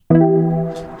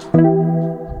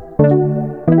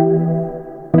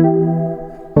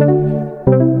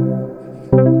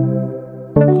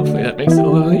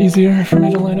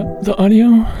audio.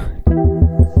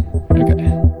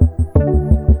 Okay.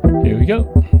 Here we go.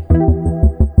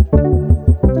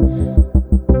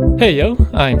 Hey yo,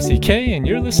 I'm CK and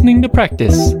you're listening to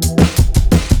Practice.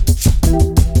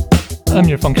 I'm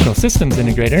your functional systems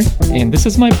integrator, and this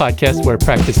is my podcast where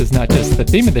practice is not just the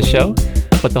theme of the show,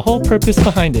 but the whole purpose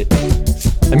behind it.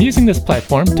 I'm using this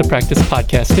platform to practice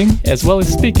podcasting as well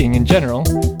as speaking in general,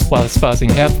 while espousing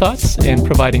have-thoughts and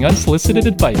providing unsolicited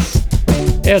advice.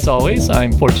 As always,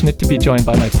 I'm fortunate to be joined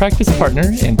by my practice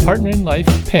partner and partner in life,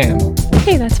 Pam.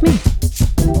 Hey, that's me.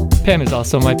 Pam is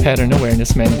also my pattern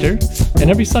awareness manager, and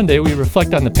every Sunday we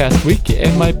reflect on the past week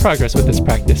and my progress with this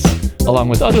practice, along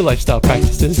with other lifestyle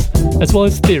practices, as well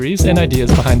as theories and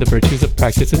ideas behind the virtues of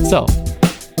practice itself.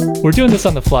 We're doing this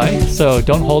on the fly, so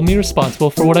don't hold me responsible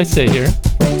for what I say here.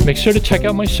 Make sure to check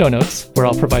out my show notes, where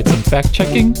I'll provide some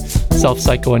fact-checking,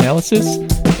 self-psychoanalysis,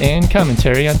 and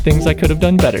commentary on things I could have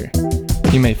done better.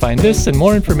 You may find this and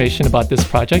more information about this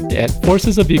project at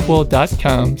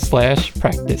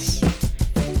forcesofequal.com/practice.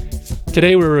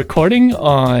 Today we're recording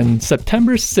on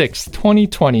September 6th,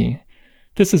 2020.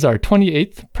 This is our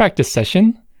 28th practice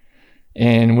session,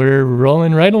 and we're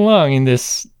rolling right along in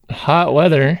this hot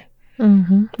weather.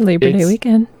 Labor Day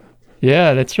weekend.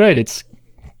 Yeah, that's right. It's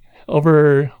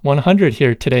over 100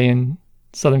 here today in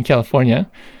Southern California.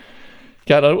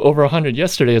 Got over 100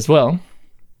 yesterday as well.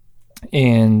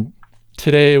 And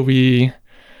today I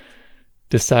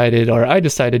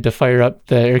decided to fire up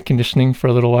the air conditioning for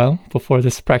a little while before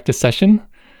this practice session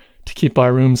to keep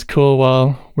our rooms cool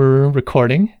while we're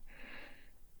recording.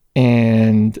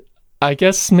 And I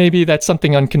guess maybe that's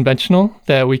something unconventional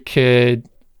that we could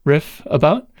riff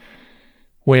about,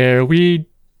 where we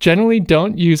generally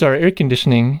don't use our air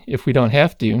conditioning if we don't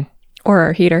have to. Or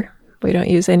our heater. We don't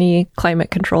use any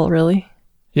climate control, really.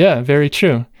 Yeah, very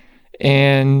true.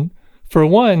 And for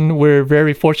one, we're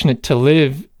very fortunate to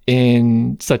live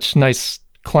in such nice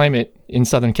climate in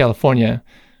Southern California,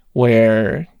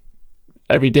 where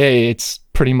every day it's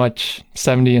pretty much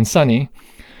 70 and sunny.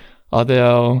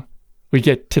 Although we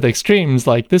get to the extremes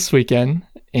like this weekend,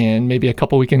 and maybe a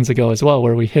couple weekends ago as well,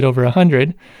 where we hit over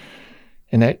 100.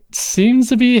 And that seems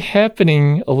to be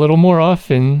happening a little more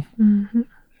often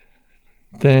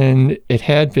than it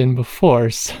had been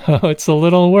before. So it's a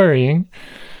little worrying.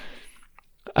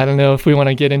 I don't know if we want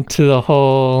to get into the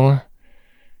whole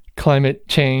climate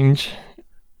change.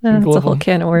 It's a whole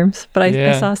can of worms. But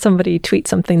I saw somebody tweet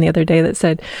something the other day that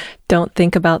said, don't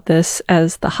think about this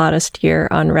as the hottest year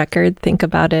on record. Think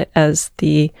about it as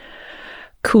the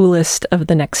coolest of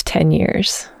the next 10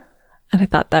 years. And I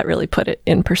thought that really put it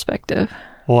in perspective.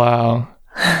 Wow.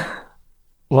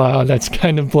 Wow, that's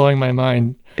kind of blowing my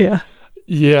mind. Yeah.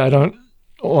 Yeah, I don't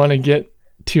want to get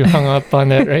too hung up on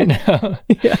that right now.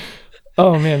 Yeah.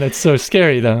 Oh man, that's so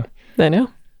scary though. I know.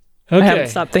 Okay. I haven't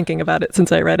stopped thinking about it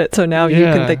since I read it, so now you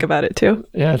can think about it too.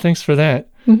 Yeah, thanks for that.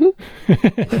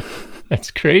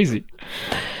 That's crazy.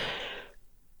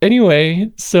 Anyway,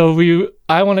 so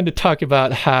I wanted to talk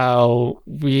about how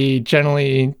we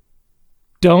generally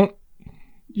don't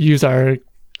use our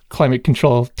climate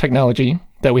control technology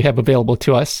that we have available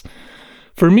to us.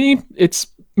 For me, it's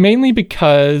mainly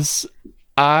because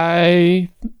I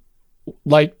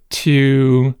like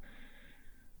to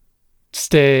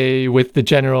stay with the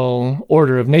general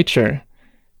order of nature,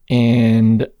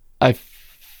 and I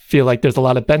feel like there's a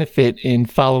lot of benefit in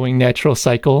following natural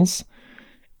cycles,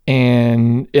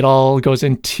 and it all goes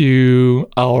into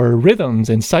our rhythms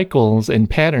and cycles and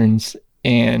patterns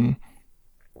and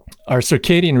our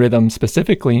circadian rhythm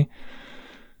specifically.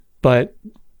 But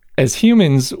as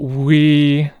humans,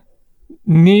 we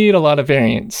need a lot of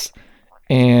variance.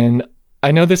 And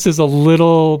I know this is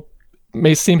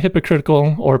may seem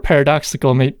hypocritical or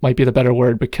paradoxical, might be the better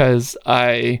word, because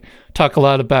I talk a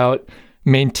lot about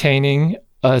maintaining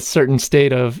a certain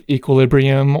state of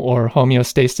equilibrium or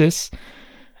homeostasis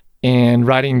and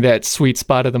riding that sweet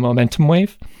spot of the momentum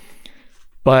wave.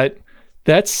 But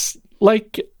that's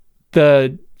like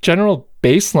the general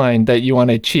baseline that you want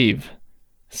to achieve.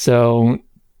 So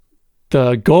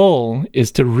the goal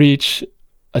is to reach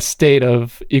a state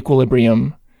of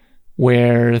equilibrium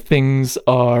where things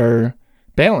are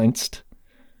balanced.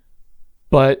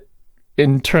 But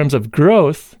in terms of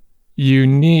growth, you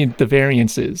need the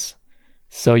variances.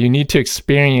 So you need to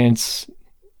experience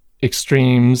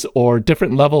extremes or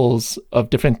different levels of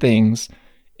different things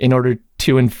in order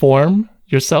to inform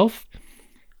yourself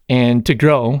and to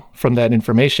grow from that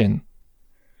information.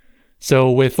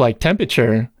 So with like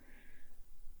temperature,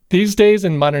 these days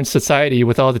in modern society,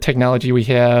 with all the technology we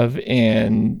have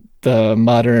and the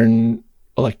modern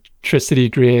electricity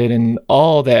grid and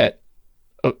all that,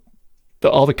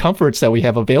 all the comforts that we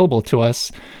have available to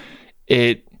us,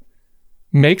 it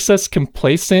makes us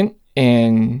complacent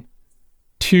and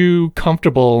too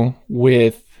comfortable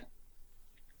with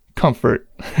comfort.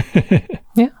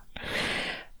 Yeah.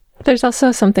 There's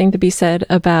also something to be said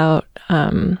about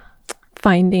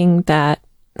finding that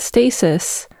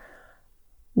stasis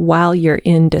while you're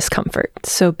in discomfort.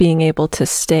 So being able to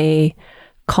stay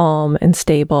calm and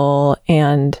stable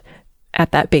and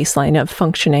at that baseline of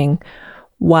functioning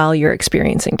while you're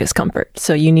experiencing discomfort.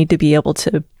 So you need to be able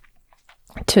to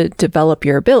develop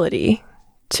your ability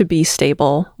to be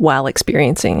stable while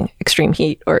experiencing extreme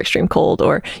heat or extreme cold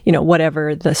or,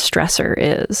 whatever the stressor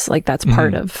is. Like that's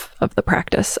part of the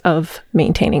practice of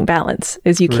maintaining balance,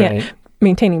 is you can't,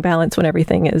 maintaining balance when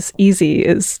everything is easy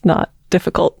is not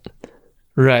difficult.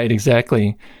 Right,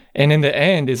 exactly. And in the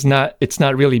end, it's not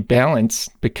really balance,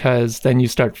 because then you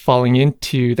start falling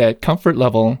into that comfort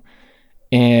level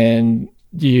and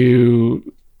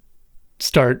you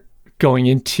start going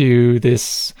into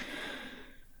this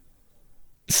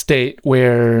state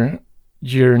where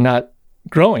you're not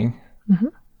growing.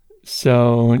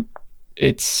 So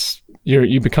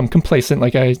you become complacent,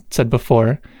 like I said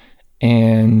before,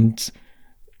 and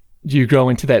you grow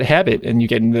into that habit and you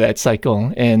get into that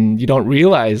cycle, and you don't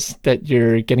realize that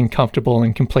you're getting comfortable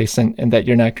and complacent and that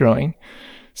you're not growing.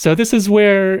 So this is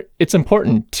where it's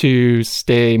important to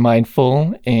stay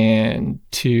mindful and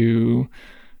to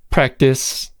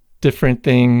practice different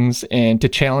things and to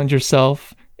challenge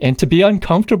yourself and to be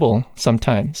uncomfortable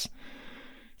sometimes.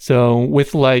 So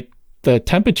with like the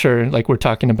temperature, like we're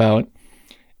talking about,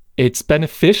 it's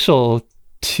beneficial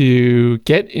to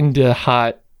get into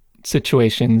hot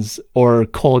situations or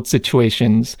cold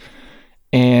situations.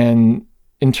 And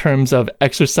in terms of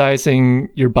exercising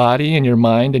your body and your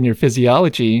mind and your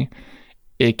physiology,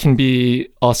 it can be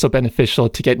also beneficial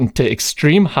to get into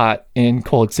extreme hot and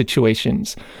cold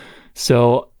situations.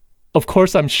 So, of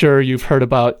course, I'm sure you've heard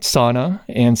about sauna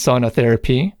and sauna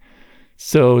therapy.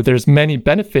 So there's many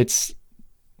benefits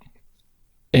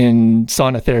in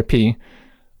sauna therapy,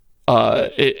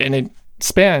 and it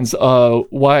spans a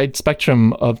wide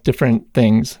spectrum of different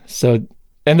things. So,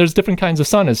 and there's different kinds of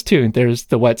saunas too. There's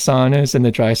the wet saunas and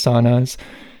the dry saunas,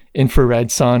 infrared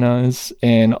saunas,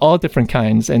 and all different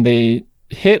kinds. And they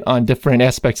hit on different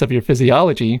aspects of your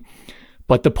physiology.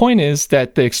 But the point is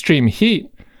that the extreme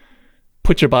heat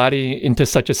puts your body into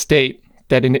such a state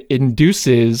that it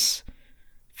induces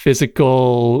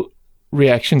physical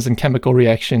reactions and chemical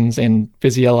reactions and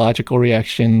physiological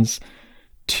reactions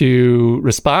to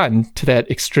respond to that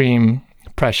extreme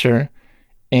pressure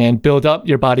and build up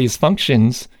your body's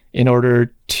functions in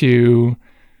order to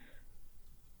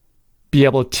be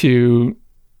able to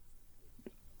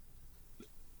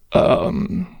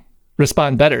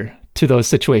respond better to those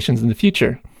situations in the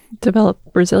future. Develop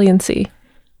resiliency.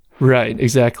 Right,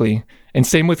 exactly. And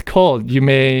same with cold. You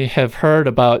may have heard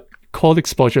about cold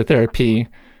exposure therapy,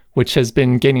 which has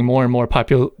been gaining more and more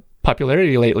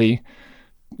popularity lately.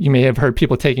 You may have heard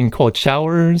people taking cold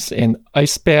showers and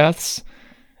ice baths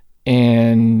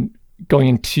and going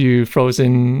into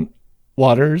frozen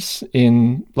waters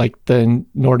in like the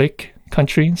Nordic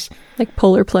countries. Like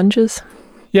polar plunges.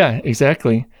 Yeah,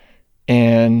 exactly.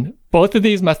 And both of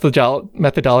these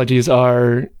methodologies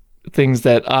are things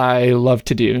that I love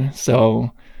to do.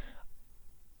 So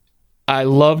I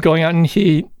love going out in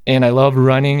heat, and I love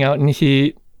running out in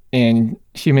heat and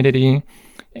humidity,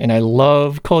 and I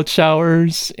love cold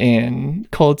showers and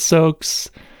cold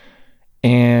soaks,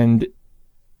 and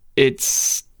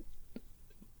it's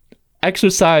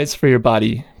exercise for your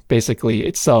body, basically.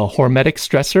 It's a hormetic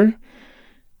stressor,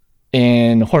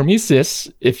 and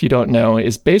hormesis, if you don't know,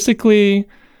 is basically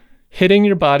hitting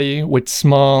your body with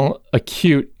small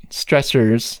acute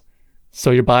stressors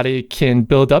so your body can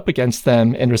build up against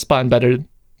them and respond better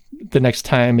the next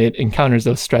time it encounters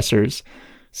those stressors.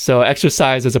 So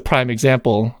exercise is a prime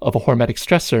example of a hormetic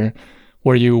stressor,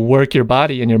 where you work your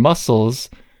body and your muscles,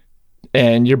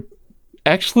 and you're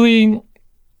actually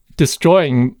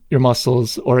destroying your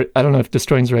muscles, or I don't know if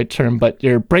destroying is the right term, but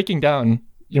you're breaking down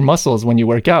your muscles when you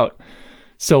work out.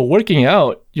 So working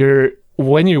out,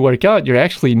 when you work out, you're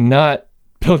actually not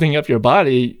building up your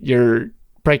body, you're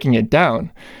breaking it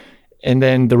down. And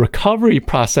then the recovery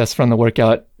process from the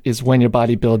workout is when your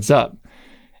body builds up.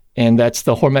 And that's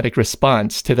the hormetic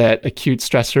response to that acute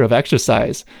stressor of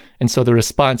exercise. And so the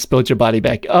response builds your body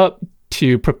back up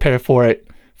to prepare for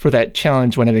that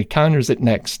challenge when it encounters it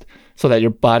next, so that your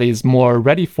body is more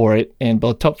ready for it and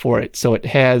built up for it. So it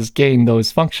has gained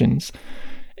those functions.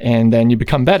 And then you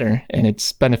become better, and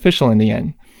it's beneficial in the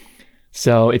end.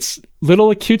 So it's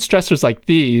little acute stressors like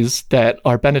these that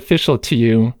are beneficial to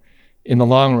you in the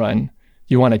long run.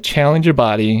 You want to challenge your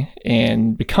body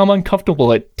and become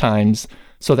uncomfortable at times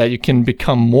so that you can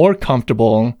become more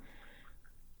comfortable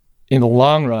in the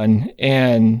long run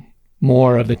and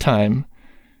more of the time.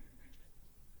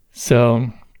 So,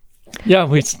 yeah,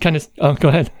 we kind of... Oh, go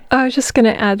ahead. I was just going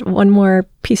to add one more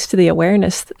piece to the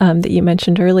awareness that you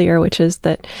mentioned earlier, which is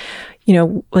that, you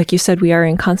know, like you said, we are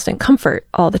in constant comfort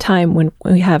all the time when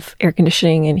we have air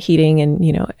conditioning and heating and,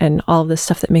 you know, and all of this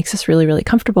stuff that makes us really, really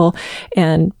comfortable.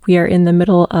 And we are in the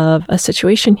middle of a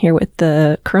situation here with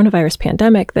the coronavirus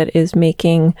pandemic that is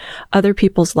making other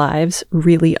people's lives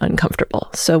really uncomfortable.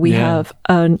 So we have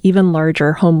an even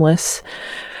larger homeless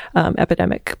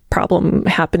epidemic problem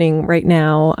happening right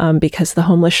now because the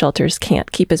homeless shelters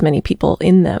can't keep as many people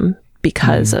in them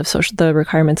because of the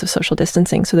requirements of social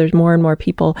distancing. So there's more and more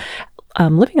people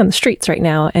living on the streets right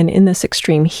now. And in this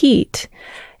extreme heat,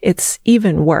 it's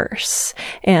even worse.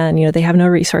 And, you know, they have no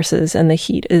resources and the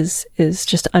heat is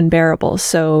just unbearable.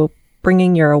 So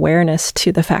bringing your awareness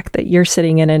to the fact that you're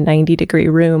sitting in a 90-degree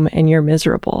room and you're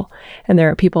miserable. And there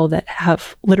are people that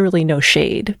have literally no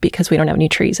shade because we don't have any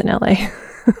trees in LA.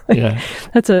 Yeah.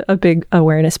 That's a big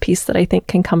awareness piece that I think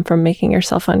can come from making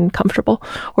yourself uncomfortable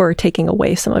or taking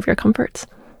away some of your comforts.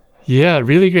 Yeah,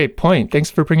 really great point. Thanks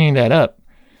for bringing that up.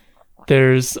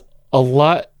 There's a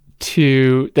lot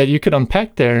that you could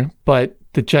unpack there, but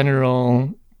the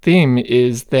general theme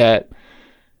is that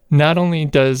not only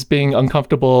does being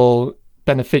uncomfortable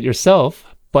benefit yourself,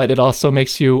 but it also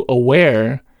makes you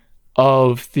aware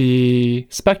of the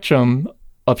spectrum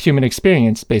of human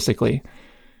experience, basically.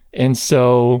 And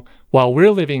so while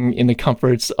we're living in the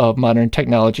comforts of modern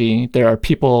technology, there are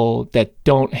people that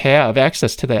don't have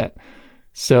access to that.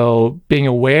 So being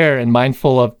aware and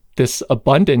mindful of this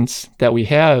abundance that we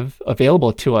have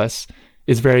available to us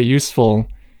is very useful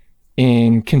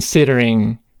in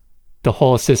considering the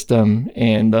whole system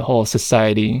and the whole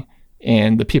society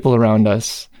and the people around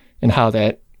us and how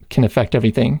that can affect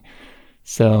everything.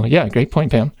 So yeah, great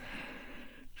point, Pam.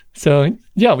 So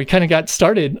yeah, we kind of got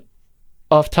started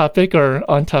off topic or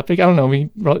on topic. I don't know.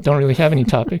 We don't really have any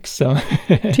topics. So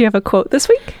do you have a quote this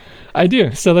week? I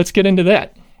do. So let's get into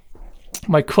that.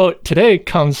 My quote today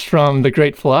comes from the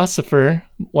great philosopher,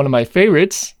 one of my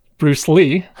favorites, Bruce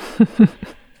Lee.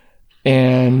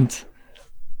 And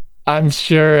I'm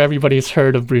sure everybody's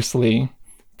heard of Bruce Lee,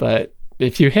 but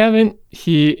if you haven't,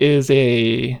 he is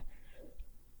a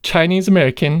Chinese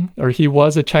American, or he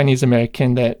was a Chinese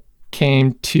American that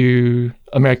came to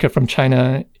America from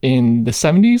China in the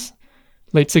 70s,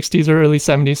 late 60s or early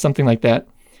 70s, something like that,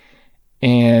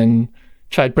 and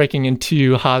tried breaking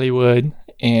into Hollywood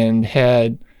and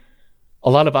had a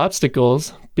lot of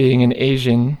obstacles being an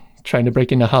Asian trying to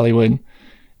break into Hollywood.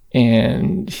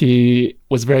 And he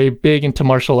was very big into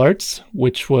martial arts,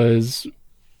 which was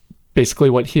basically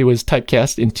what he was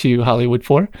typecast into Hollywood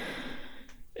for.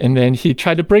 And then he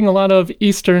tried to bring a lot of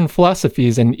Eastern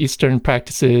philosophies and Eastern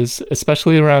practices,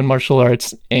 especially around martial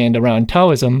arts and around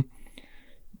Taoism,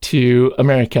 to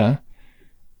America.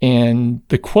 And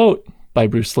the quote by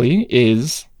Bruce Lee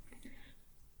is,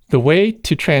 "The way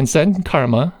to transcend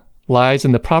karma lies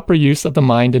in the proper use of the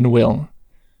mind and will.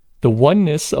 The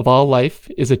oneness of all life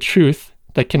is a truth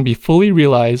that can be fully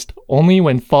realized only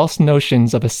when false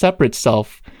notions of a separate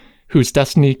self, whose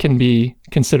destiny can be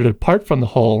considered apart from the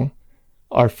whole,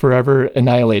 are forever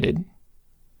annihilated."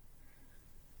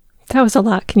 That was a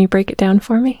lot. Can you break it down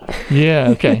for me? Yeah,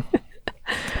 okay.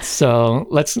 So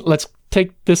let's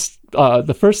take this.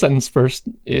 The first sentence first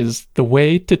is, "The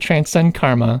way to transcend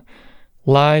karma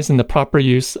lies in the proper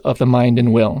use of the mind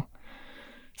and will."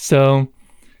 So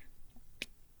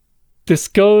this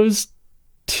goes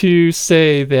to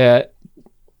say that,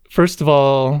 first of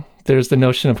all, there's the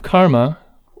notion of karma,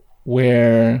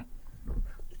 where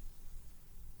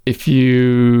if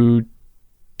you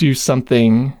do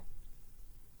something,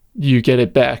 you get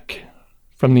it back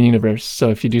from the universe. So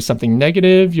if you do something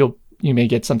negative, you may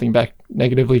get something back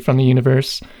negatively from the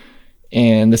universe.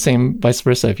 And the same vice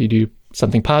versa. If you do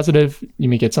something positive, you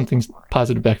may get something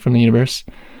positive back from the universe.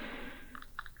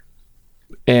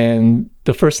 And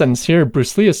the first sentence here,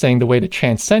 Bruce Lee is saying the way to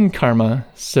transcend karma.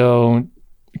 So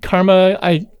karma,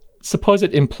 I suppose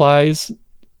it implies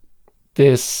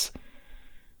this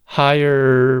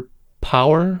higher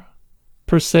power,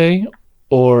 per se,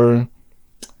 or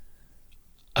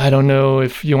I don't know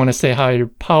if you want to say higher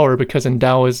power, because in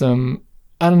Taoism,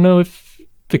 I don't know if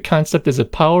the concept is a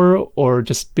power or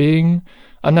just being.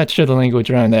 I'm not sure the language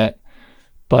around that.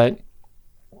 But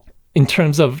in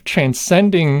terms of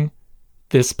transcending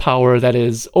this power that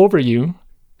is over you,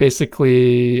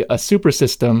 basically a super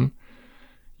system,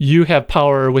 you have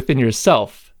power within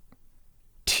yourself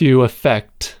to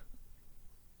affect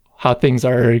how things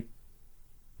are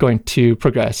going to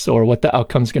progress or what the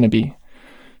outcome's going to be.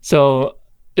 So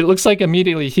it looks like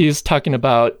immediately he's talking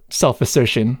about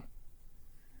self-assertion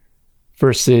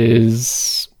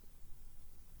versus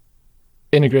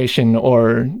integration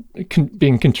or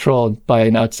being controlled by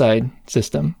an outside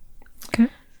system. Okay.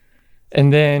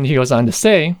 And then he goes on to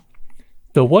say,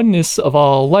 the oneness of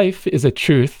all life is a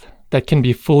truth that can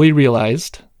be fully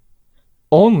realized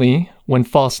only when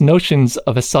false notions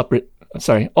of a separate...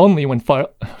 only when I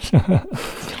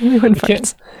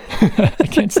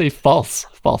can't say false.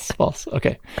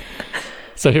 Okay.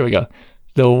 So here we go.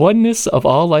 The oneness of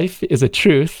all life is a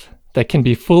truth that can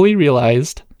be fully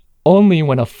realized only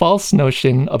when a false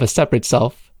notion of a separate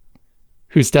self,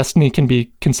 whose destiny can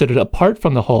be considered apart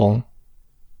from the whole,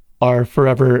 are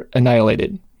forever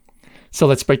annihilated. So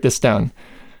let's break this down.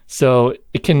 So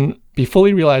it can be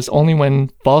fully realized only when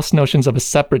false notions of a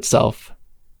separate self,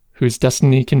 whose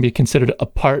destiny can be considered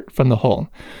apart from the whole.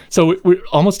 So we're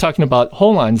almost talking about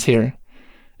holons here.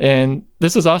 And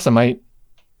this is awesome. I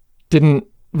didn't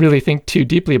really think too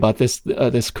deeply about this.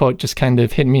 This quote just kind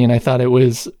of hit me, and I thought it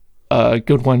was a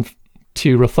good one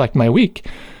to reflect my week.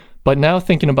 But now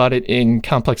thinking about it in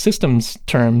complex systems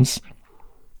terms,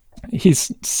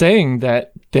 he's saying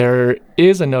that there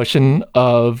is a notion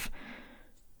of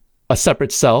a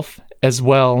separate self as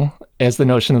well as the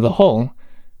notion of the whole,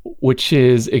 which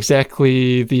is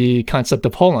exactly the concept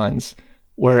of holons,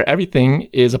 where everything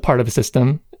is a part of a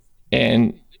system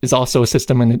and is also a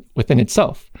system within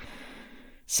itself.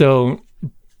 So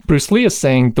Bruce Lee is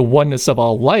saying the oneness of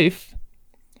all life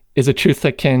is a truth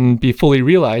that can be fully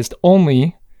realized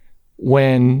only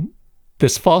when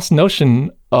this false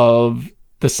notion of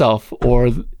the self or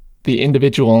the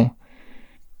individual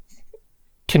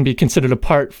can be considered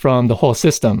apart from the whole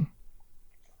system,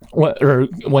 or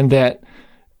when that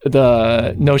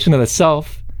the notion of the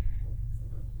self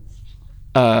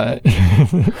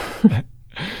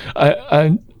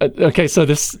okay, so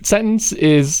this sentence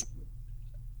is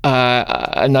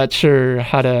I'm not sure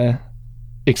how to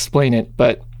explain it,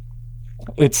 but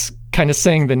it's kind of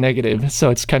saying the negative. So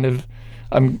it's kind of,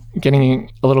 I'm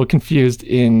getting a little confused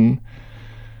in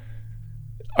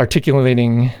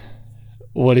articulating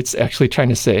what it's actually trying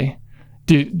to say.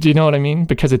 Do you know what I mean?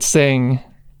 Because it's saying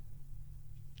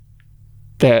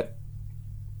that,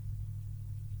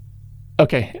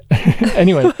 okay.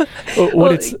 Anyway,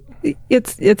 what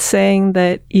it's saying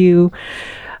that you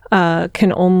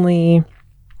can only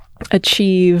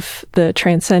achieve the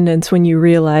transcendence when you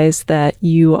realize that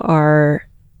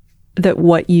that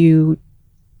what you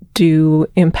do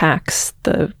impacts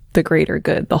the greater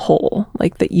good, the whole,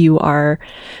 like that you are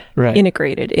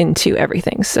integrated into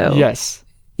everything. So yes,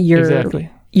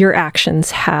 your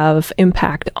actions have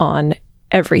impact on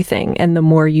everything. And the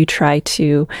more you try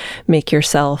to make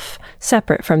yourself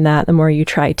separate from that, the more you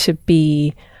try to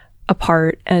be a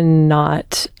part and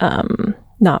not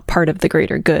part of the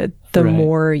greater good, the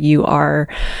more you are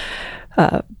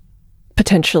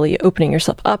potentially opening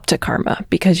yourself up to karma,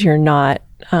 because you're not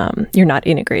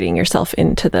integrating yourself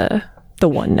into the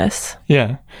oneness.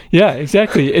 Yeah,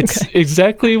 exactly. It's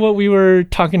exactly what we were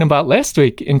talking about last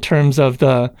week in terms of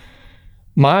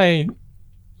my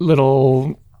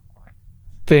little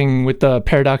thing with the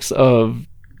paradox of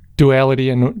duality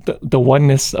and the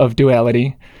oneness of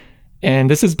duality. And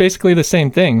this is basically the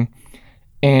same thing.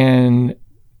 And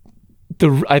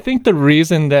I think the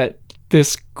reason that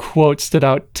this quote stood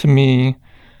out to me,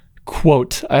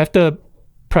 quote, I have to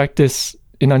practice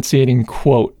enunciating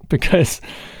quote, because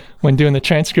when doing the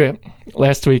transcript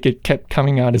last week, it kept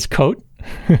coming out as quote.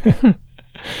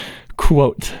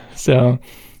 Quote. So,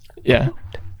 yeah.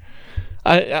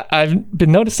 I've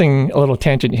been noticing a little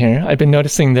tangent here. I've been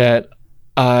noticing that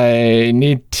I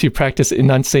need to practice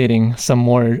enunciating some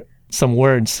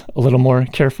words a little more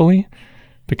carefully,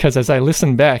 because as I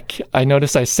listen back, I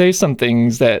notice I say some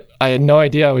things that I had no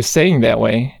idea I was saying that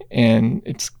way, and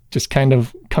it's just kind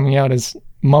of coming out as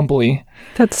mumbly.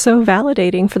 That's so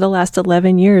validating for the last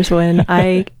 11 years when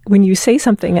you say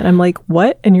something and I'm like,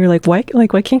 what? And you're like, why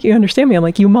can't you understand me? I'm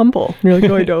like, you mumble. And you're like,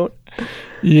 no, I don't.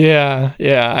 Yeah.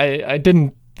 I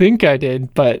didn't think I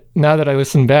did, but now that I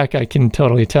listen back, I can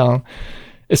totally tell,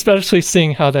 especially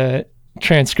seeing how the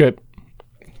transcript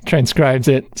transcribes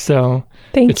it. So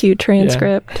thank you,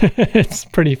 transcript. Yeah, it's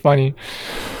pretty funny,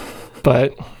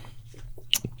 but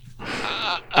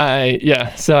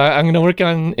so I'm going to work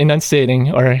on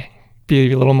enunciating, or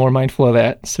be a little more mindful of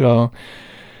that. So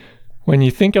when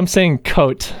you think I'm saying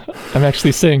coat, I'm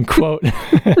actually saying quote.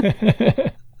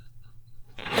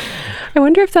 I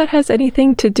wonder if that has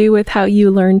anything to do with how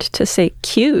you learned to say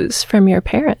cues from your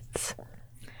parents.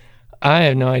 I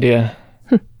have no idea.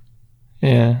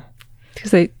 Yeah.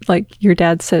 Because they, like, your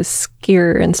dad says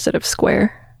skier instead of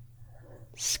square.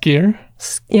 Skier?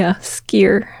 Yeah,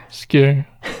 skier. Skier.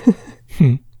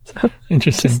 So,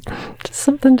 interesting. Just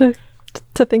something to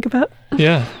think about.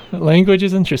 Yeah, language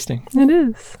is interesting. It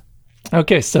is.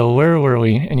 Okay, so where were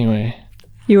we anyway?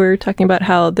 You were talking about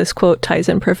how this quote ties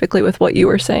in perfectly with what you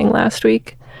were saying last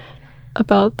week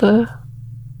about the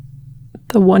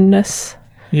oneness.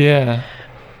 Yeah,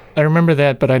 I remember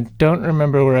that, but I don't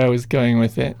remember where I was going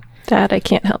with it. That I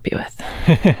can't help you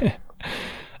with.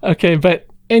 Okay, but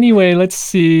anyway, let's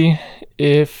see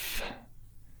if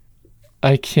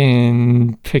I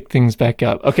can pick things back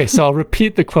up. Okay, so I'll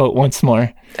repeat the quote once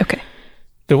more. Okay.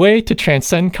 The way to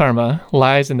transcend karma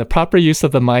lies in the proper use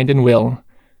of the mind and will.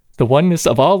 The oneness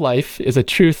of all life is a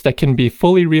truth that can be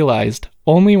fully realized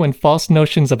only when false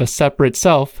notions of a separate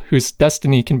self, whose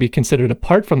destiny can be considered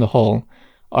apart from the whole,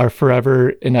 are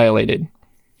forever annihilated.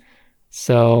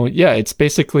 So, yeah, it's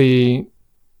basically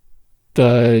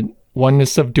the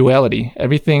oneness of duality.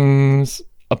 Everything's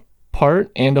a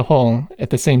part and a whole at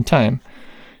the same time.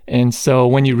 And so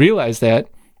when you realize that,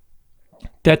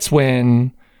 that's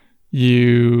when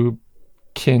you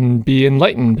can be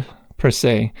enlightened, per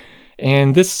se.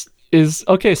 And this is,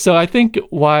 okay, so I think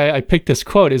why I picked this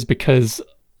quote is because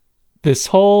this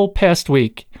whole past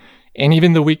week, and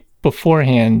even the week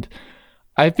beforehand,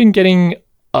 I've been getting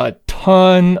a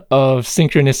ton of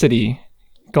synchronicity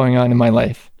going on in my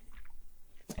life.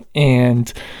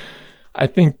 And I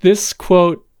think this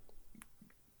quote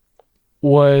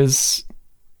was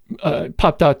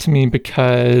popped out to me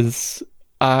because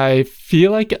I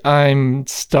feel like I'm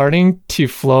starting to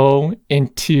flow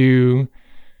into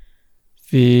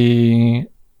the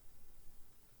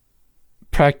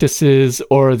practices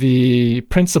or the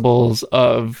principles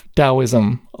of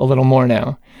Taoism a little more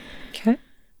now. Okay.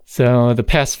 So the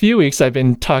past few weeks I've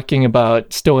been talking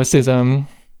about Stoicism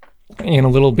and a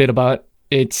little bit about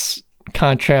its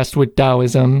contrast with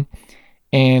Taoism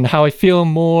and how I feel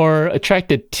more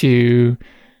attracted to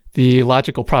the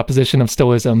logical proposition of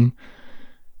Stoicism.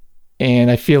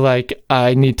 And I feel like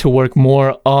I need to work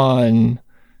more on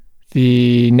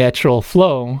the natural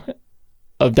flow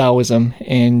of Taoism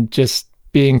and just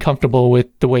being comfortable with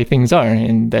the way things are,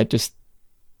 and that just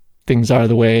things are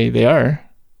the way they are,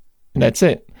 and that's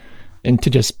it. And to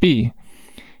just be.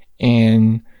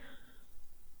 And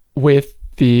with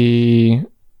the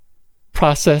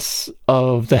process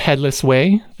of the headless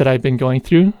way that I've been going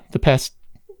through the past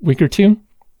week or two,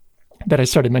 that I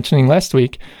started mentioning last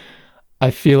week, I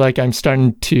feel like I'm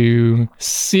starting to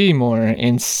see more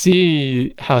and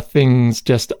see how things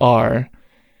just are.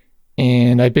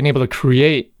 And I've been able to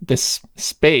create this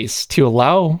space to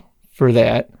allow for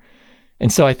that.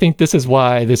 And so I think this is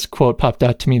why this quote popped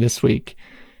out to me this week.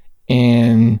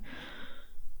 And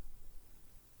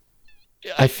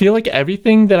I feel like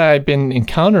everything that I've been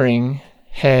encountering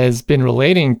has been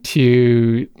relating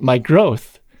to my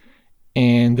growth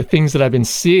and the things that I've been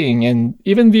seeing, and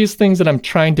even these things that I'm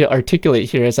trying to articulate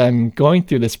here as I'm going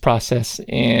through this process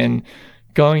and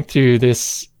going through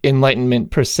this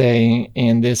enlightenment per se,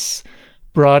 and this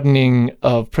broadening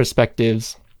of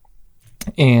perspectives.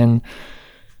 And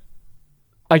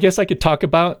I guess I could talk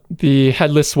about the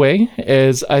headless way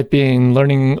as I've been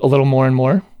learning a little more and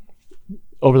more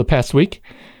over the past week.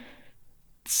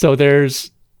 So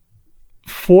there's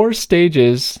 4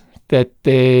 stages that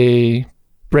they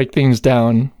break things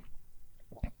down.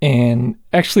 And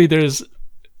actually there's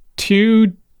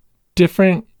 2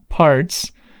 different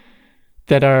parts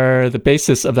that are the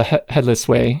basis of the headless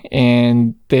way,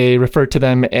 and they refer to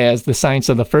them as the science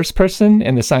of the first person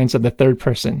and the science of the third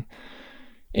person.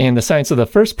 And the science of the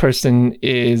first person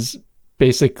is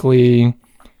basically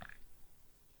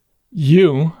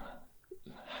you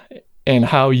and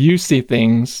how you see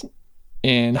things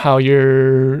and how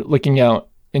you're looking out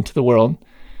into the world.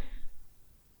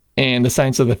 And the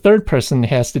science of the third person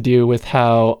has to do with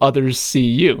how others see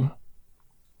you.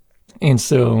 And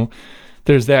so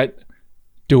there's that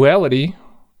duality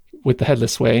with the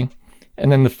headless way.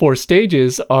 And then the 4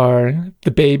 stages are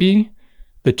the baby,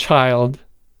 the child,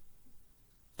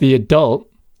 the adult,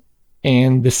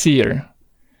 and the seer.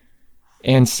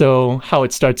 And so how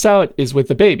it starts out is with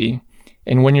the baby.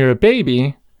 And when you're a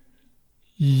baby,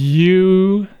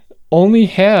 you only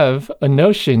have a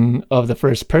notion of the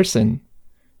first person.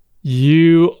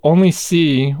 You only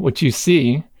see what you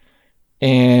see,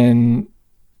 and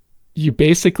you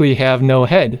basically have no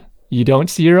head. You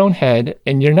don't see your own head,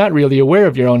 and you're not really aware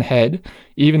of your own head.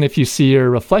 Even if you see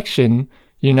your reflection,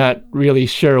 you're not really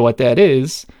sure what that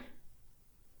is.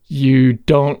 You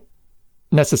don't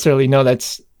necessarily know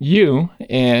that's you,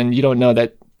 and you don't know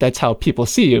that that's how people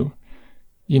see you.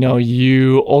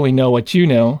 you only know what you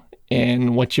know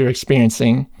and what you're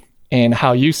experiencing and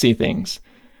how you see things.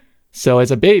 So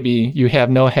as a baby, you have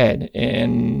no head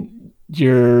and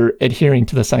you're adhering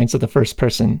to the science of the first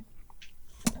person.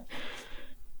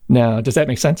 Now, does that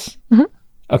make sense? Mm-hmm.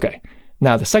 Okay.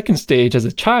 Now, the second stage, as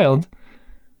a child,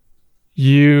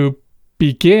 you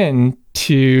begin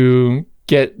to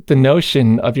get the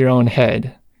notion of your own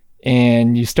head,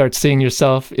 and you start seeing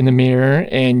yourself in the mirror,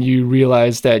 and you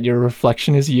realize that your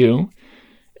reflection is you,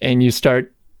 and you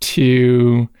start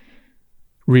to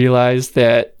realize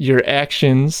that your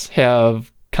actions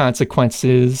have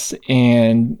consequences,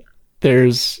 and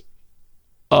there's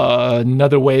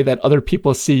another way that other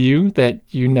people see you that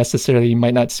you necessarily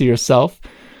might not see yourself.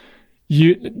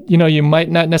 You might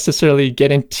not necessarily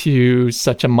get into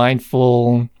such a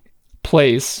mindful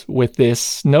place with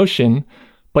this notion,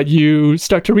 but you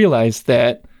start to realize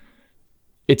that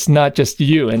it's not just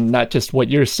you and not just what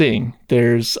you're seeing.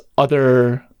 There's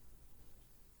other...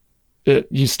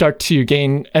 you start to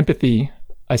gain empathy,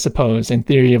 I suppose, and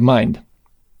theory of mind.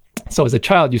 So as a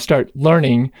child, you start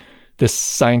learning this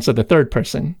science of the third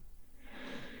person.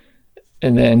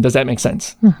 And then, does that make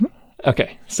sense? Mm-hmm.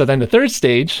 Okay. So then the third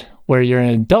stage, where you're an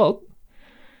adult,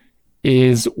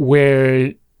 is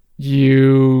where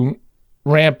you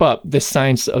ramp up the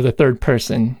science of the third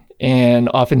person. And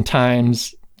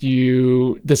oftentimes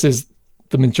this is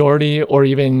the majority, or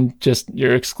even just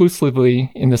you're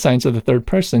exclusively in the science of the third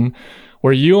person,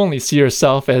 where you only see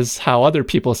yourself as how other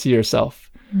people see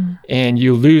yourself. And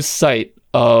you lose sight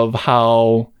of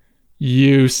how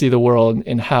you see the world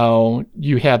and how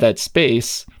you have that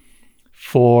space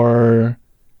for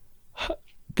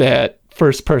that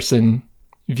first person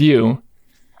view.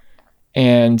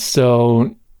 And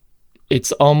so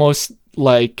it's almost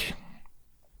like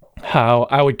how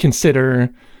I would consider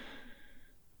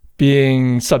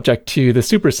being subject to the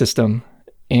super system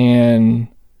and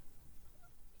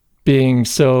being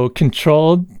so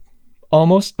controlled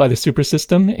almost by the super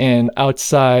system and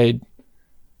outside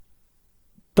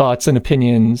thoughts and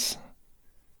opinions.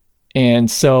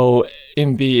 And so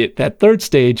in that third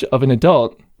stage of an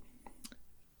adult,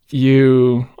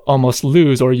 you almost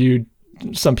lose, or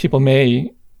some people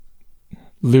may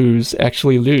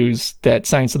actually lose that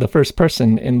science of the first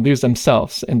person and lose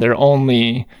themselves, and they're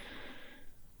only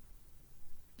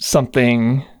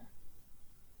something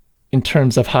in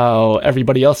terms of how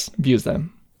everybody else views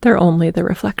them. They're only the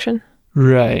reflection.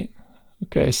 Right.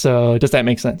 Okay, so does that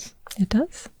make sense? It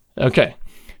does. Okay.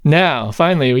 Now,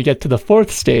 finally, we get to the fourth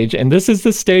stage, and this is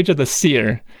the stage of the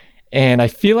seer. And I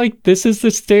feel like this is the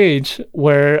stage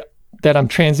that I'm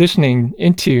transitioning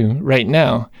into right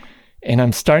now. And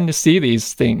I'm starting to see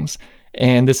these things.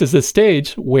 And this is the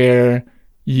stage where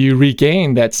you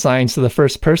regain that science of the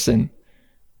first person.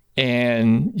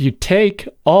 And you take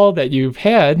all that you've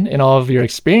had and all of your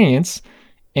experience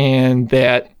and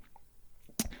that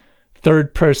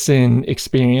third person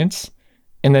experience,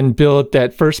 and then build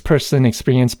that first person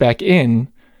experience back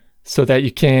in so that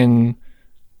you can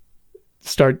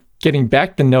start getting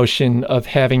back the notion of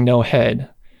having no head.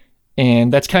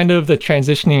 And that's kind of the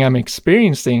transitioning I'm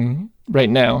experiencing right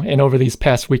now and over the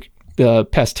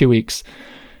past 2 weeks.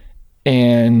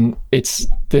 And it's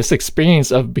this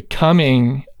experience of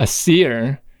becoming a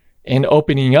seer and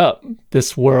opening up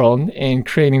this world and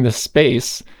creating the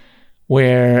space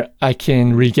where I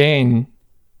can regain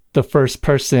the first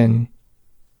person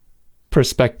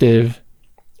perspective.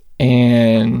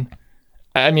 And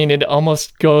I mean, it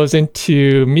almost goes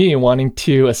into me wanting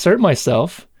to assert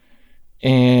myself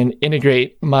and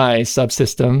integrate my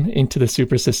subsystem into the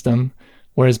super system.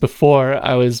 Whereas before,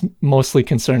 I was mostly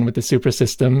concerned with the super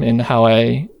system and how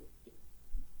I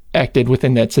acted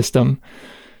within that system.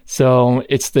 So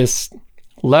it's this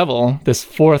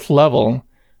fourth level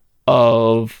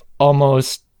of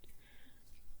almost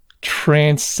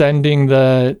transcending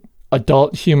the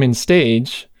adult human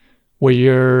stage, where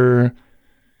you're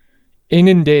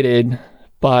inundated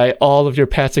by all of your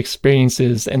past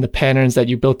experiences and the patterns that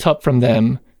you built up from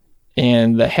them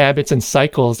and the habits and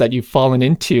cycles that you've fallen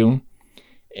into.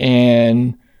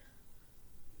 And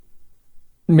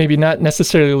maybe not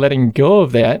necessarily letting go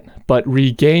of that, but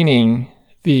regaining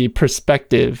the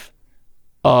perspective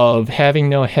of having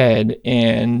no head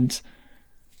and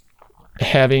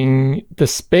having the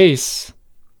space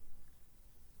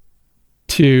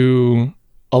to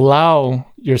allow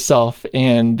yourself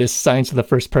and this science of the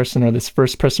first person, or this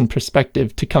first person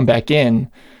perspective, to come back in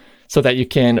so that you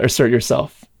can assert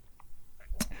yourself.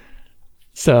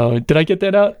 So did I get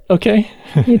that out okay?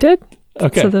 You did.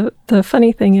 Okay. So the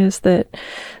funny thing is that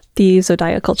the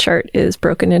zodiacal chart is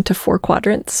broken into 4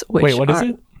 quadrants. Wait, what is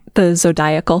it? the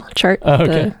zodiacal chart,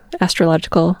 the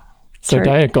astrological chart.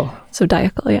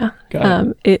 Zodiacal, yeah.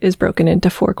 It is broken into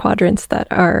 4 quadrants that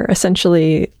are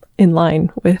essentially in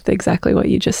line with exactly what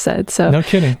you just said. So no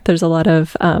kidding. There's a lot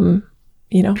of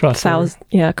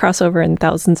crossover and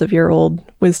thousands of year old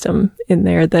wisdom in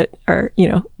there that are,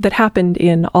 that happened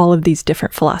in all of these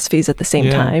different philosophies at the same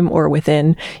time, or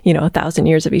within, 1,000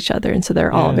 years of each other. And so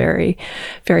they're all very,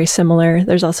 very similar.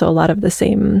 There's also a lot of the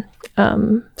same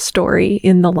story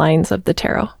in the lines of the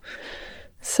tarot.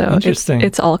 So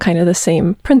it's all kind of the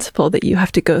same principle, that you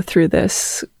have to go through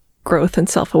this growth and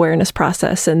self-awareness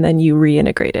process, and then you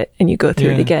reintegrate it, and you go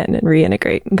through it again and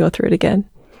reintegrate and go through it again.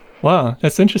 Wow,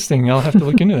 that's interesting. I'll have to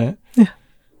look into that. Yeah.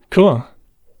 Cool.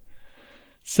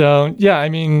 So,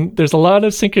 there's a lot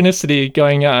of synchronicity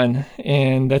going on,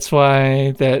 and that's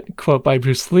why that quote by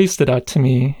Bruce Lee stood out to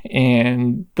me.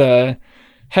 And the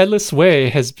Headless Way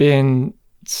has been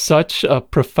such a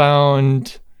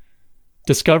profound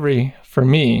discovery for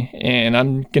me, and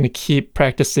I'm going to keep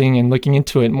practicing and looking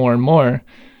into it more and more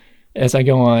as I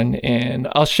go on, and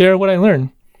I'll share what I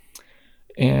learn.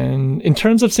 And in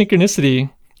terms of synchronicity,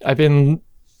 I've been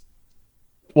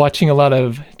watching a lot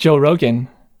of Joe Rogan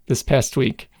this past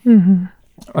week on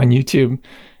YouTube,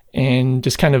 and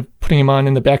just kind of putting him on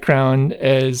in the background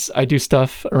as I do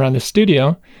stuff around the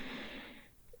studio.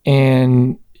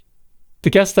 And the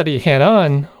guests that he had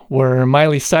on were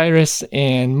Miley Cyrus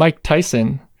and Mike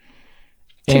Tyson.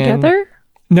 Together?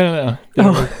 No. They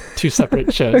were 2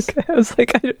 separate shows. Okay. I was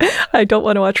like, I don't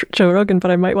want to watch Joe Rogan,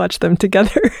 but I might watch them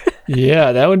together.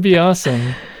 Yeah, that would be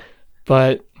awesome.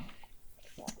 But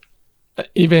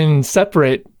even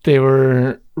separate, they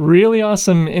were really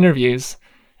awesome interviews.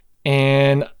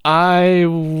 And I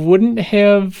wouldn't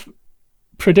have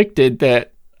predicted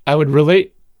that I would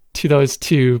relate to those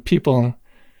 2 people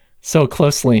so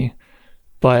closely.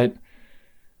 But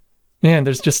man,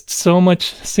 there's just so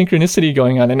much synchronicity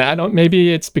going on. And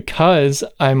maybe it's because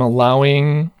I'm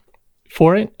allowing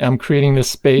for it. I'm creating this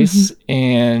space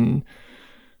and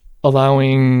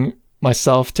allowing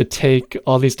myself to take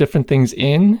all these different things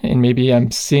in, and maybe I'm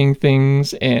seeing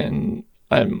things and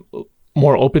I'm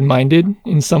more open-minded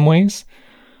in some ways.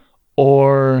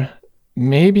 Or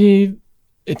maybe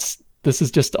this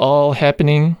is just all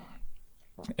happening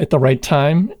at the right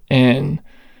time, and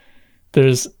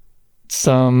there's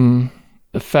some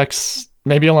effects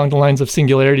maybe along the lines of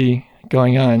singularity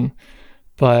going on.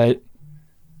 But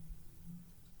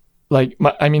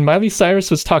Miley Cyrus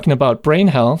was talking about brain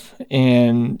health,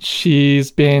 and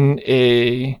she's been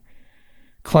a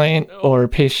client or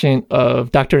patient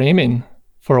of Dr. Amen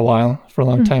for a long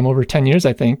time, over 10 years,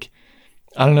 I think.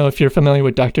 I don't know if you're familiar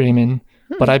with Dr. Amen,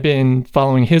 but I've been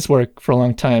following his work for a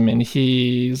long time, and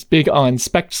he's big on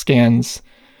SPECT scans,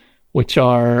 which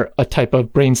are a type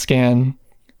of brain scan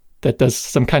that does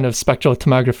some kind of spectral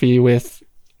tomography with,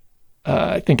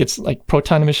 I think it's like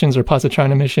proton emissions or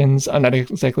positron emissions. I'm not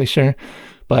exactly sure,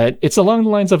 but it's along the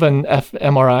lines of an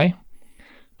fMRI,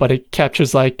 but it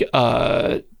captures like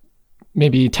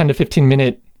maybe 10 to 15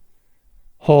 minute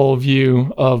whole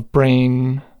view of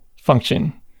brain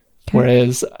function. Okay.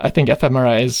 Whereas I think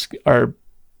fMRIs are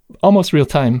almost real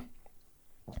time,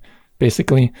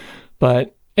 basically.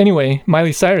 But anyway,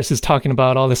 Miley Cyrus is talking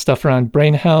about all this stuff around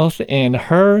brain health and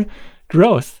her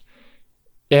growth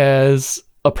as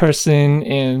a person,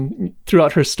 and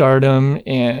throughout her stardom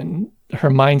and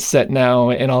her mindset now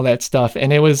and all that stuff.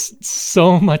 And it was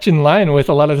so much in line with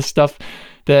a lot of the stuff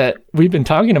that we've been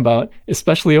talking about,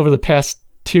 especially over the past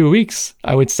 2 weeks,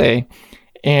 I would say.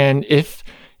 And if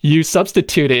you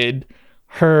substituted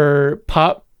her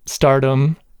pop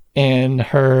stardom and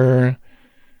her,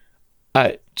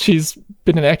 she's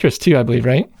been an actress too, I believe,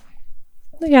 right?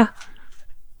 Yeah.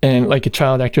 And like a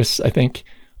child actress, I think.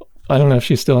 I don't know if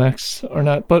she still acts or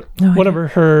not, but whatever,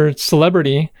 her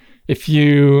celebrity, if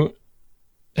you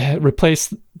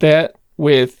replace that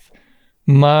with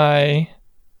my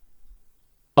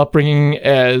upbringing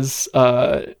as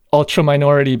ultra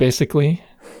minority, basically,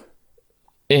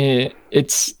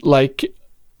 it's like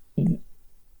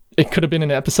it could have been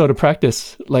an episode of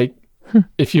Practice. Like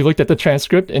if you looked at the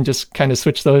transcript and just kind of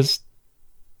switched those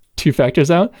 2 factors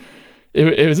out,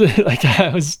 it was like I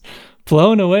was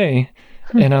blown away.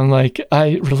 And I'm like,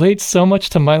 I relate so much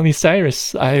to Miley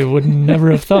Cyrus. I would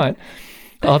never have thought.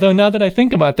 Although now that I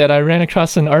think about that, I ran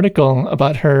across an article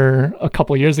about her a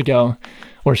couple years ago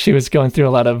where she was going through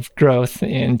a lot of growth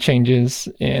and changes.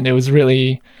 And it was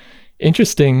really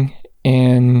interesting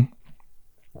and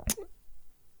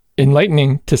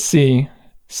enlightening to see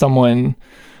someone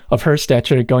of her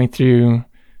stature going through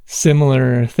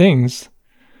similar things.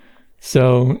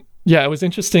 So yeah, it was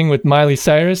interesting with Miley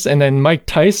Cyrus. And then Mike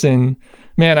Tyson,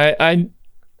 Man,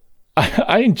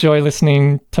 I enjoy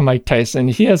listening to Mike Tyson.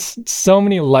 He has so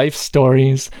many life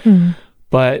stories,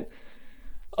 but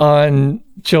on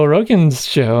Joe Rogan's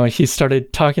show, he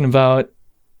started talking about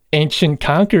ancient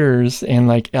conquerors and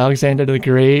like Alexander the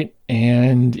Great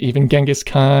and even Genghis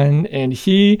Khan. And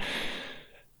he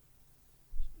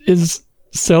is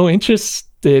so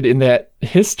interested in that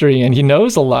history, and he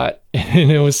knows a lot.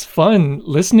 And it was fun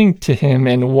listening to him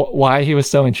and why he was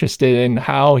so interested and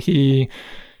how he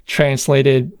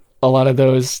translated a lot of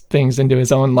those things into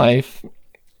his own life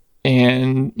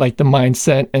and like the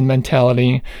mindset and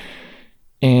mentality.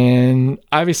 And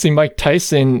obviously Mike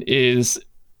Tyson is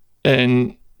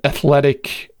an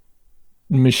athletic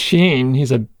machine.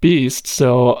 He's a beast.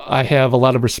 So I have a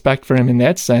lot of respect for him in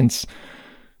that sense.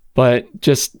 But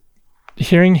just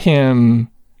hearing him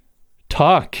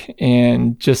talk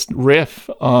and just riff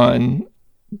on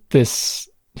this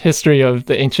history of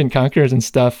the ancient conquerors and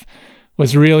stuff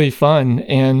was really fun.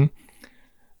 And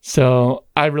so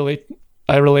I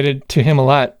related to him a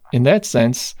lot in that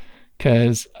sense,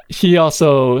 because he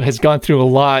also has gone through a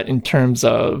lot in terms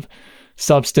of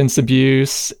substance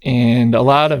abuse and a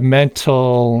lot of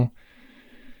mental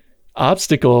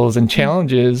obstacles and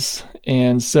challenges.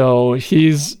 And so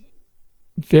his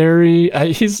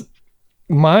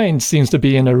mind seems to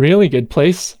be in a really good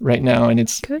place right now. And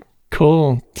it's good.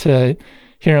 Cool to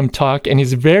hear him talk. And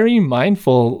he's very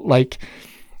mindful. Like,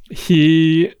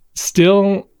 he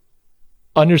still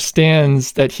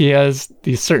understands that he has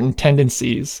these certain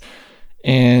tendencies.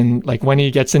 And like when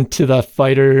he gets into the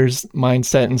fighter's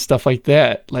mindset and stuff like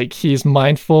that, like he's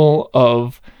mindful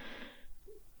of,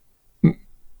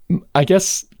 I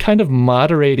guess, kind of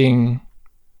moderating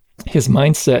his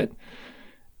mindset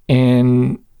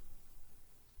and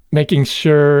making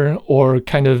sure, or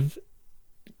kind of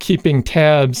keeping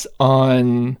tabs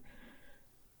on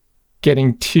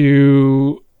getting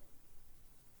too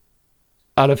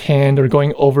out of hand or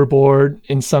going overboard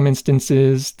in some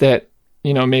instances that,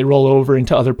 you know, may roll over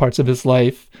into other parts of his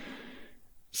life.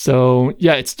 So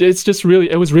yeah, it's just really,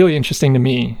 it was really interesting to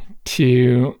me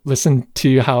to listen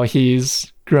to how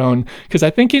he's grown, because I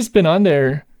think he's been on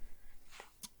there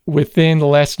within the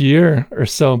last year or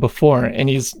so before, and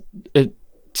he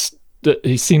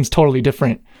seems totally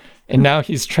different. And now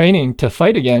he's training to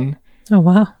fight again. Oh,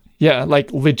 wow. Yeah, like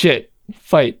legit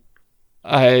fight.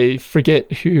 I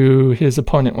forget who his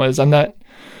opponent was.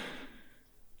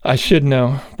 I should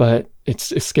know, but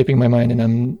it's escaping my mind, and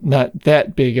I'm not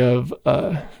that big of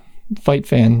a fight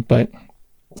fan, but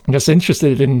I'm just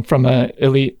interested in from an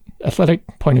elite athletic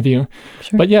point of view.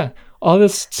 Sure. But yeah, all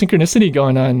this synchronicity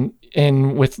going on,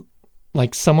 and with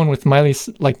like someone with Miley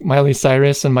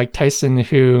Cyrus and Mike Tyson,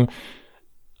 who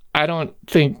I don't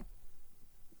think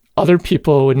other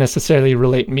people would necessarily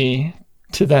relate me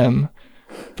to them,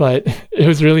 but it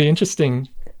was really interesting.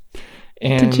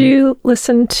 And did you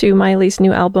listen to Miley's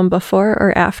new album before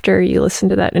or after you listened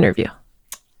to that interview?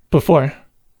 Before.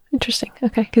 Interesting.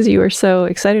 Okay. Because you were so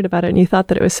excited about it and you thought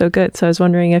that it was so good. So I was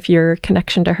wondering if your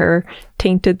connection to her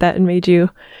tainted that and made you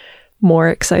more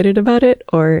excited about it,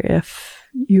 or if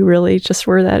you really just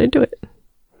were that into it.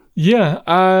 Yeah,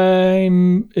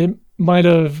 it might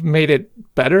have made it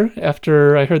better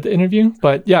after I heard the interview.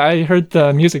 But yeah, I heard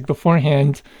the music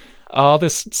beforehand. All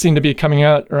this seemed to be coming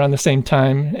out around the same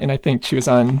time, and I think she was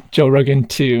on Joe Rogan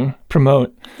to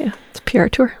promote. Yeah, it's a PR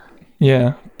tour.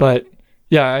 Yeah, but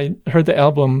yeah, I heard the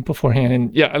album beforehand,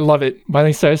 and yeah, I love it.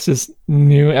 Miley Cyrus's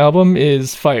new album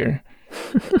is fire.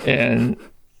 And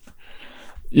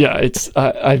yeah, it's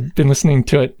I've been listening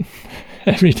to it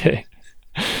every day.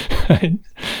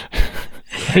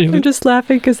 I'm just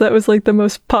laughing because that was like the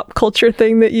most pop culture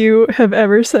thing that you have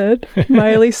ever said.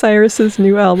 Miley Cyrus's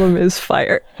new album is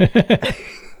fire.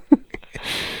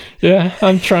 Yeah,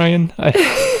 I'm trying.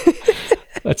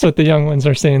 That's what the young ones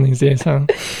are saying these days, huh?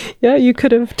 Yeah, you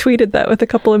could have tweeted that with a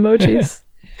couple emojis.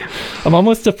 I'm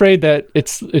almost afraid that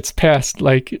it's past,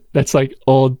 like that's like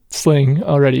old slang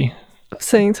already.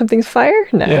 Saying something's fire?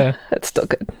 No, yeah. That's still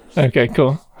good. Okay,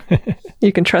 cool.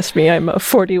 You can trust me, I'm a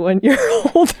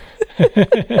 41-year-old.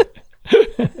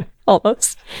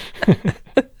 Almost.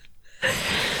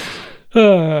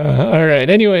 All right.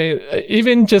 Anyway,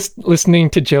 even just listening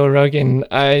to Joe Rogan,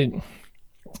 I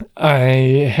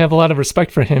have a lot of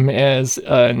respect for him as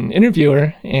an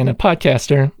interviewer and a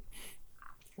podcaster.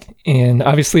 And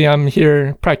obviously I'm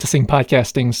here practicing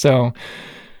podcasting, so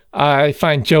I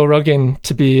find Joe Rogan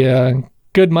to be a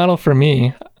good model for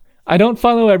me. I don't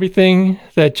follow everything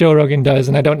that Joe Rogan does,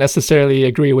 and I don't necessarily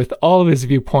agree with all of his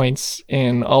viewpoints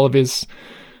and all of his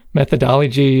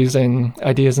methodologies and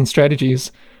ideas and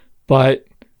strategies, but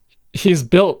he's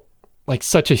built like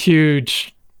such a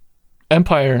huge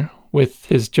empire with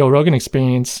his Joe Rogan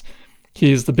Experience.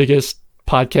 He's the biggest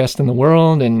podcast in the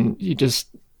world, and he just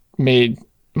made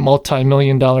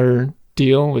multi-million-dollar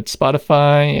deal with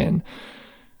Spotify. And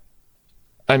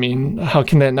I mean, how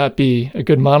can that not be a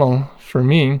good model for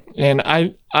me? And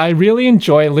I really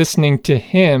enjoy listening to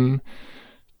him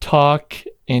talk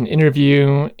and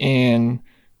interview and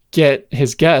get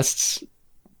his guests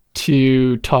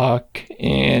to talk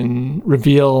and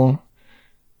reveal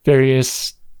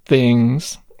various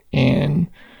things. And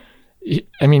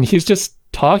I mean, he's just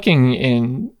talking,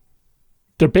 and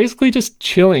they're basically just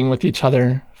chilling with each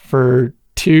other for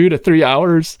 2 to 3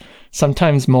 hours,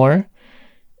 sometimes more.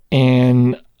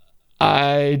 And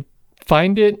I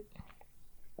find it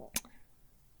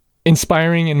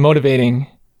inspiring and motivating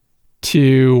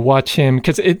to watch him,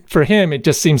 because for him it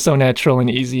just seems so natural and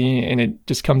easy, and it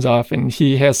just comes off. And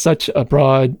he has such a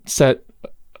broad set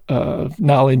of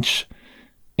knowledge,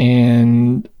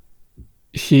 and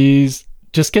he's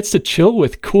just gets to chill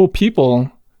with cool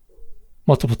people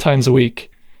multiple times a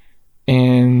week,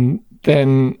 and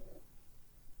then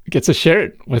gets to share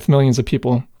it with millions of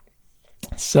people.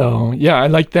 So yeah, I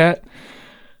like that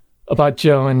about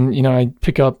Joe, and I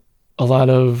pick up a lot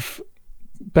of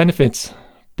benefits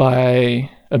by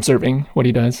observing what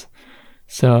he does.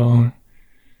 So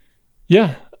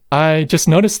yeah, I just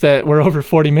noticed that we're over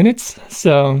 40 minutes,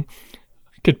 so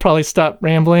I could probably stop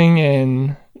rambling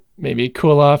and maybe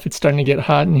cool off. It's starting to get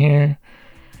hot in here.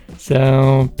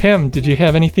 So Pam, did you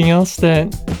have anything else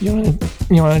that you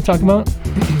want to talk about?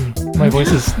 My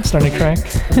voice is starting to crack.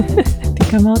 I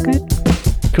think I'm all good.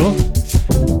 Cool.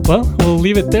 Well, we'll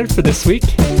leave it there for this week.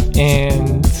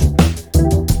 And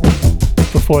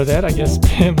before that, I guess,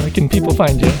 Pam, where can people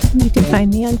find you? You can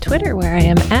find me on Twitter, where I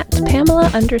am at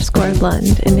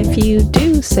Pamela_Lund. And if you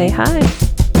do, say hi.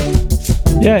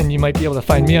 Yeah, and you might be able to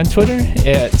find me on Twitter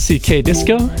at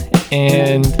CKDisco.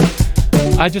 And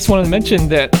I just wanted to mention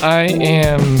that I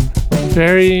am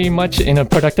very much in a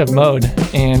productive mode,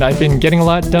 and I've been getting a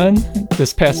lot done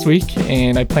this past week,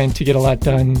 and I plan to get a lot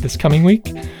done this coming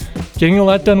week. Getting a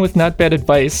lot done with Not Bad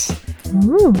Advice.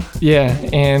 Ooh. Yeah,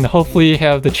 and hopefully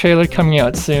have the trailer coming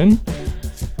out soon.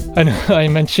 I know I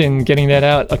mentioned getting that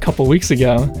out a couple weeks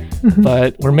ago,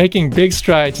 but we're making big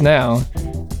strides now.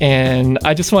 And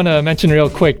I just want to mention real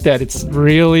quick that it's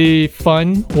really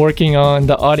fun working on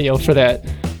the audio for that,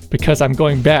 because I'm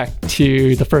going back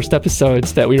to the first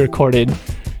episodes that we recorded,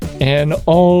 and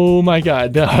oh my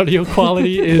god, the audio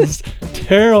quality is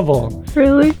terrible.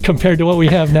 Really? Compared to what we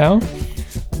have now.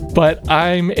 But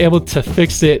I'm able to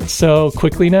fix it so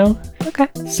quickly now. Okay.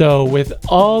 So with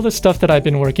all the stuff that I've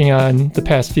been working on the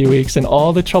past few weeks and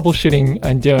all the troubleshooting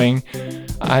I'm doing,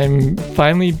 I'm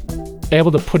finally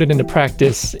able to put it into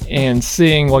practice and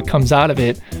seeing what comes out of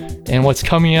it. And what's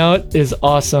coming out is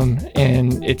awesome,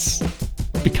 and it's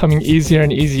becoming easier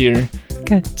and easier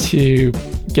to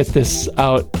get this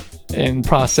out and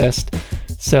processed.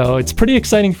 So it's pretty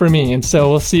exciting for me, and so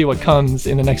we'll see what comes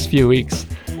in the next few weeks.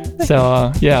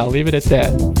 So yeah, I'll leave it at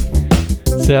that.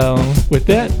 So with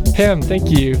that, Pam, thank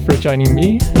you for joining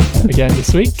me again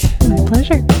this week. My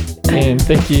pleasure. And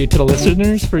thank you to the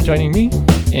listeners for joining me.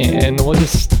 And we'll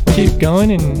just keep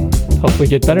going and hopefully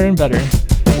get better and better.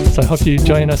 So I hope you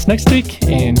join us next week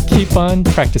and keep on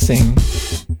practicing.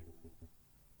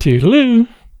 Toodaloo!